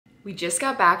We just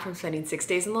got back from spending 6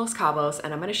 days in Los Cabos,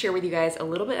 and I'm going to share with you guys a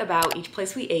little bit about each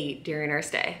place we ate during our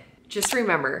stay. Just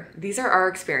remember, these are our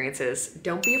experiences.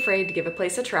 Don't be afraid to give a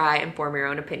place a try and form your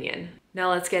own opinion.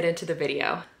 Now let's get into the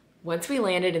video. Once we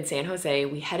landed in San Jose,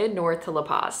 we headed north to La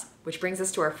Paz, which brings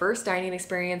us to our first dining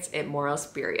experience at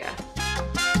Morro's Birria.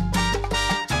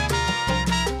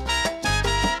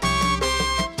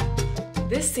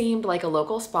 This seemed like a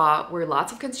local spot where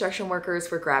lots of construction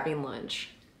workers were grabbing lunch.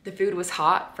 The food was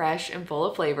hot, fresh, and full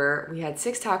of flavor. We had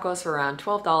 6 tacos for around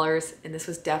 $12, and this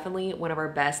was definitely one of our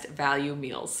best value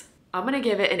meals. I'm gonna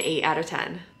give it an 8 out of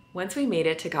 10. Once we made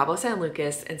it to Cabo San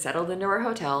Lucas and settled into our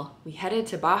hotel, we headed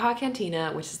to Baja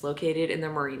Cantina, which is located in the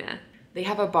marina. They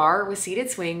have a bar with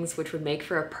seated swings, which would make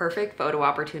for a perfect photo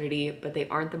opportunity, but they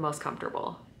aren't the most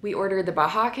comfortable. We ordered the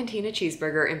Baja Cantina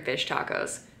cheeseburger and fish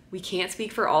tacos. We can't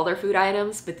speak for all their food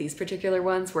items, but these particular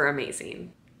ones were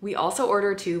amazing. We also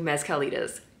ordered 2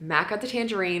 mezcalitas. Matt got the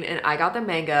tangerine and I got the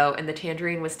mango, and the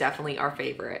tangerine was definitely our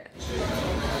favorite.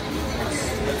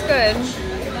 It's good.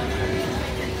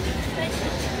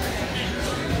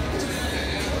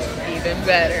 Even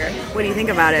better. What do you think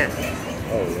about it?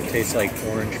 Oh, it tastes like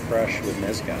orange crush with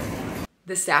mezcal.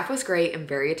 The staff was great and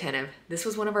very attentive. This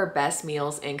was one of our best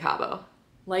meals in Cabo.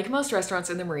 Like most restaurants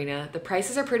in the marina, the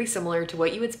prices are pretty similar to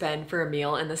what you would spend for a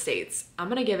meal in the States. I'm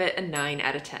gonna give it a 9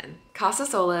 out of 10.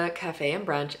 Casasola, Café, and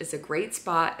Brunch is a great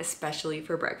spot, especially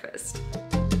for breakfast.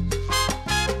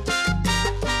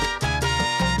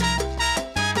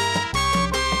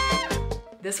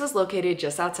 This was located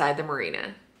just outside the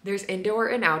marina. There's indoor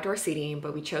and outdoor seating,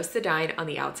 but we chose to dine on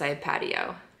the outside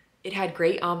patio. It had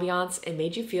great ambiance and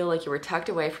made you feel like you were tucked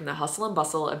away from the hustle and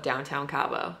bustle of downtown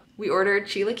Cabo. We ordered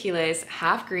chilaquiles,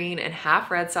 half green and half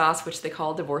red sauce, which they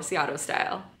call divorciado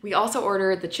style. We also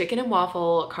ordered the chicken and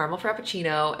waffle, caramel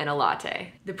frappuccino, and a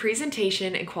latte. The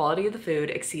presentation and quality of the food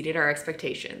exceeded our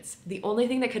expectations. The only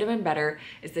thing that could have been better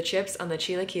is the chips on the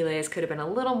chilaquiles could have been a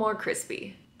little more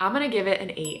crispy. I'm gonna give it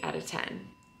an 8 out of 10.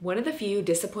 One of the few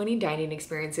disappointing dining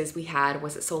experiences we had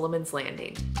was at Solomon's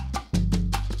Landing.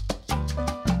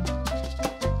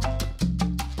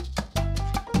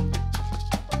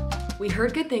 We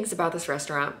heard good things about this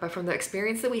restaurant, but from the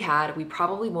experience that we had, we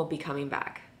probably won't be coming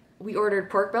back. We ordered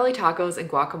pork belly tacos and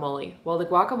guacamole. While the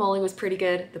guacamole was pretty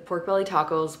good, the pork belly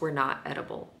tacos were not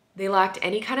edible. They lacked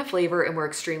any kind of flavor and were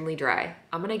extremely dry.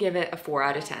 I'm gonna give it a 4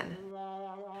 out of 10.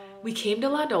 We came to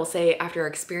La Dolce after our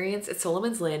experience at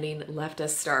Solomon's Landing left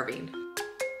us starving.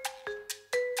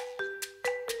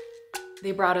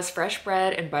 They brought us fresh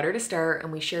bread and butter to start,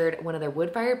 and we shared one of their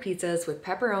wood-fired pizzas with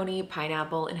pepperoni,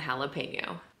 pineapple, and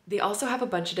jalapeno. They also have a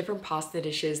bunch of different pasta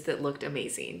dishes that looked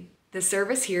amazing. The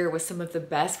service here was some of the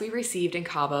best we received in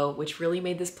Cabo, which really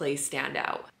made this place stand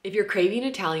out. If you're craving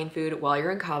Italian food while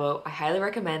you're in Cabo, I highly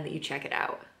recommend that you check it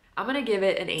out. I'm gonna give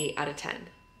it an 8 out of 10.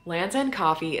 Land's End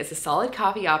Coffee is a solid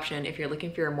coffee option if you're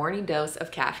looking for your morning dose of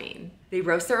caffeine. They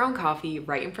roast their own coffee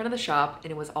right in front of the shop,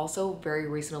 and it was also very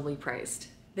reasonably priced.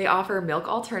 They offer milk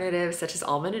alternatives such as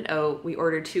almond and oat. We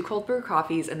ordered 2 cold brew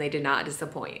coffees and they did not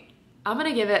disappoint. I'm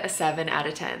gonna give it a 7 out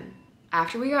of 10.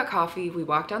 After we got coffee, we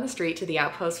walked down the street to the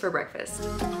Outpost for breakfast.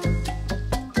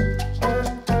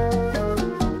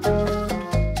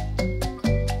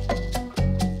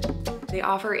 They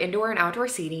offer indoor and outdoor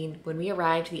seating. When we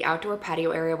arrived, the outdoor patio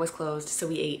area was closed, so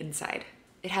we ate inside.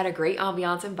 It had a great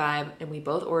ambiance and vibe, and we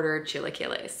both ordered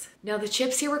chilaquiles. Now the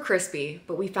chips here were crispy,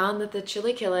 but we found that the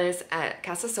chilaquiles at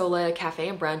Casasola, Café,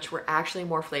 and Brunch were actually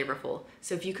more flavorful.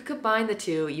 So if you could combine the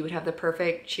two, you would have the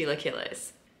perfect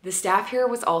chilaquiles. The staff here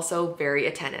was also very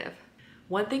attentive.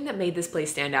 One thing that made this place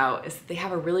stand out is that they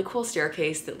have a really cool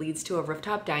staircase that leads to a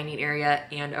rooftop dining area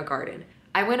and a garden.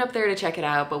 I went up there to check it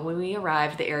out, but when we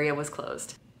arrived, the area was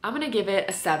closed. I'm gonna give it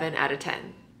a 7 out of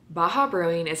 10. Baja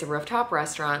Brewing is a rooftop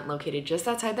restaurant located just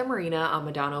outside the marina on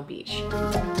Medano Beach.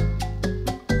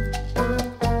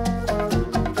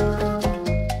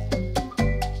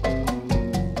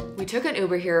 We took an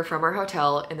Uber here from our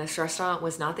hotel, and this restaurant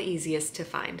was not the easiest to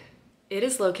find. It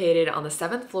is located on the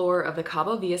 7th floor of the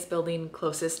Cabo Villas building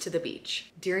closest to the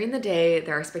beach. During the day,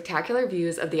 there are spectacular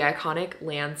views of the iconic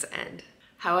Land's End.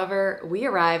 However, we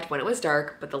arrived when it was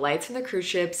dark, but the lights from the cruise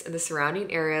ships and the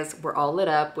surrounding areas were all lit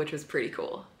up, which was pretty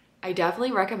cool. I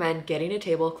definitely recommend getting a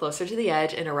table closer to the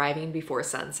edge and arriving before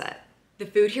sunset. The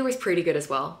food here was pretty good as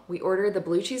well. We ordered the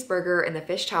blue cheeseburger and the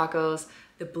fish tacos.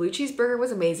 The blue cheeseburger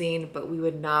was amazing, but we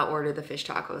would not order the fish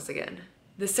tacos again.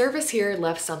 The service here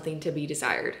left something to be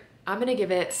desired. I'm gonna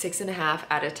give it 6.5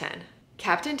 out of 10.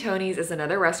 Captain Tony's is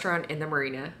another restaurant in the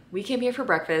marina. We came here for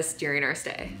breakfast during our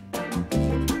stay.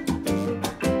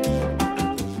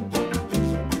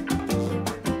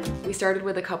 started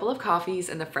with a couple of coffees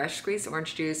and the fresh squeezed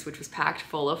orange juice, which was packed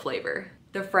full of flavor.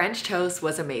 The French toast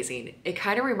was amazing. It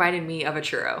kind of reminded me of a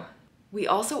churro. We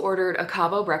also ordered a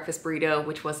Cabo breakfast burrito,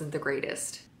 which wasn't the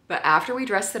greatest. But after we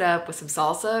dressed it up with some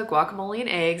salsa, guacamole, and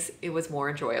eggs, it was more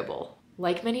enjoyable.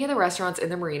 Like many of the restaurants in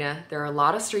the marina, there are a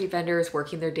lot of street vendors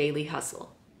working their daily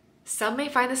hustle. Some may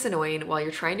find this annoying while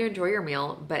you're trying to enjoy your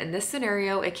meal, but in this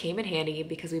scenario, it came in handy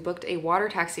because we booked a water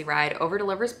taxi ride over to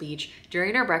Lovers Beach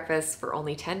during our breakfast for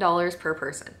only $10 per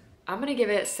person. I'm gonna give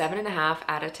it 7.5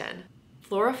 out of 10.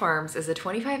 Flora Farms is a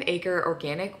 25-acre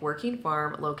organic working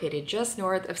farm located just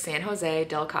north of San Jose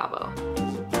del Cabo.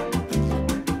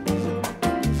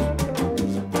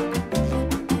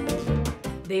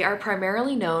 They are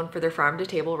primarily known for their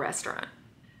farm-to-table restaurant.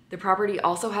 The property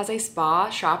also has a spa,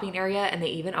 shopping area, and they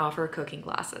even offer cooking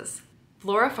classes.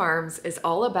 Flora Farms is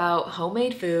all about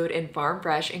homemade food and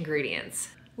farm-fresh ingredients.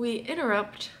 We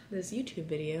interrupt this YouTube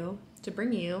video to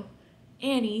bring you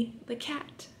Annie the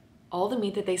cat. All the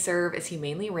meat that they serve is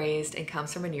humanely raised and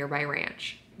comes from a nearby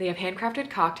ranch. They have handcrafted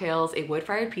cocktails, a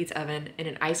wood-fired pizza oven, and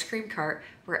an ice cream cart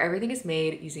where everything is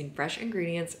made using fresh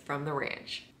ingredients from the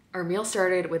ranch. Our meal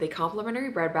started with a complimentary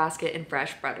bread basket and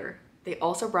fresh butter. They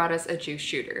also brought us a juice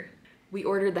shooter. We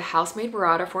ordered the house-made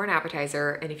burrata for an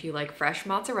appetizer, and if you like fresh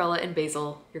mozzarella and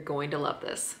basil, you're going to love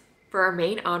this. For our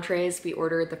main entrees, we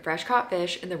ordered the fresh caught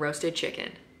fish and the roasted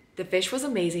chicken. The fish was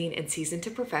amazing and seasoned to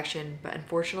perfection, but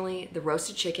unfortunately, the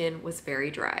roasted chicken was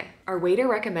very dry. Our waiter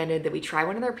recommended that we try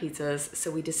one of their pizzas, so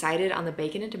we decided on the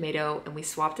bacon and tomato, and we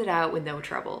swapped it out with no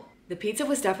trouble. The pizza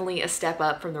was definitely a step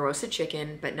up from the roasted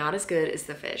chicken, but not as good as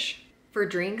the fish. For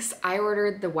drinks, I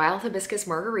ordered the wild hibiscus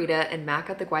margarita and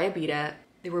Maca the guayabita.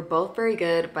 They were both very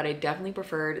good, but I definitely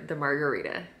preferred the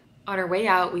margarita. On our way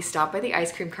out, we stopped by the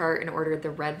ice cream cart and ordered the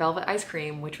red velvet ice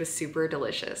cream, which was super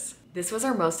delicious. This was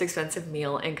our most expensive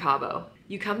meal in Cabo.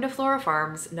 You come to Flora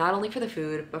Farms not only for the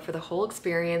food, but for the whole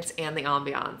experience and the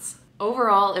ambiance.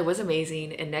 Overall, it was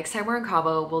amazing, and next time we're in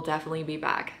Cabo, we'll definitely be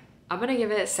back. I'm gonna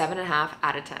give it 7.5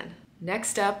 out of 10.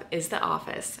 Next up is The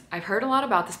Office. I've heard a lot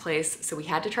about this place, so we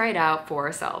had to try it out for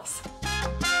ourselves.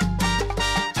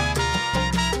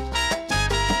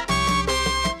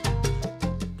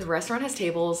 The restaurant has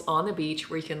tables on the beach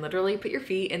where you can literally put your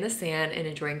feet in the sand and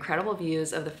enjoy incredible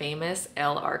views of the famous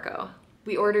El Arco.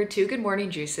 We ordered 2 Good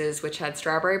Morning juices, which had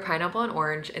strawberry, pineapple, and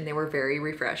orange, and they were very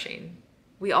refreshing.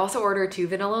 We also ordered 2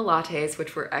 vanilla lattes,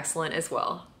 which were excellent as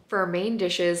well. For our main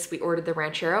dishes, we ordered the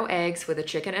ranchero eggs with a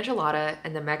chicken enchilada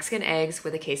and the Mexican eggs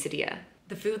with a quesadilla.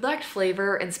 The food lacked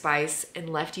flavor and spice and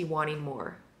left you wanting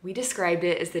more. We described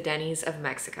it as the Denny's of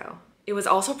Mexico. It was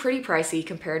also pretty pricey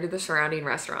compared to the surrounding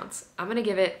restaurants. I'm gonna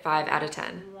give it 5 out of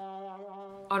 10.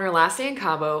 On our last day in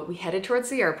Cabo, we headed towards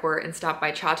the airport and stopped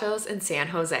by Chato's in San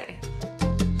Jose.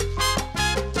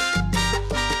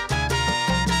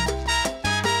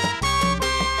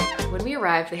 When we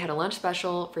arrived, they had a lunch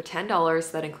special for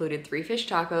 $10 that included 3 fish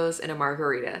tacos and a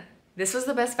margarita. This was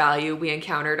the best value we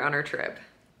encountered on our trip.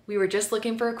 We were just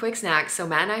looking for a quick snack, so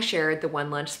Matt and I shared the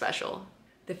 1 lunch special.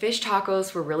 The fish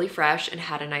tacos were really fresh and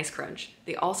had a nice crunch.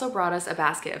 They also brought us a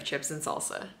basket of chips and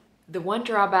salsa. The one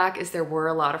drawback is there were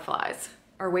a lot of flies.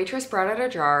 Our waitress brought out a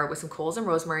jar with some coals and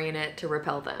rosemary in it to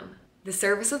repel them. The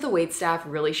service of the waitstaff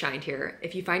really shined here.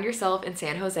 If you find yourself in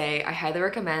San Jose, I highly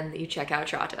recommend that you check out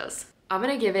Chato's. I'm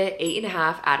gonna give it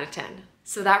 8.5 out of 10.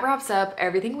 So that wraps up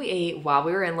everything we ate while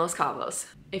we were in Los Cabos.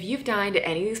 If you've dined at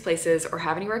any of these places or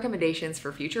have any recommendations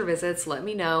for future visits, let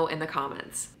me know in the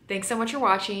comments. Thanks so much for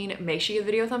watching. Make sure you give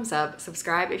the video a thumbs up,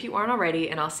 subscribe if you aren't already,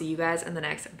 and I'll see you guys in the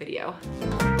next video.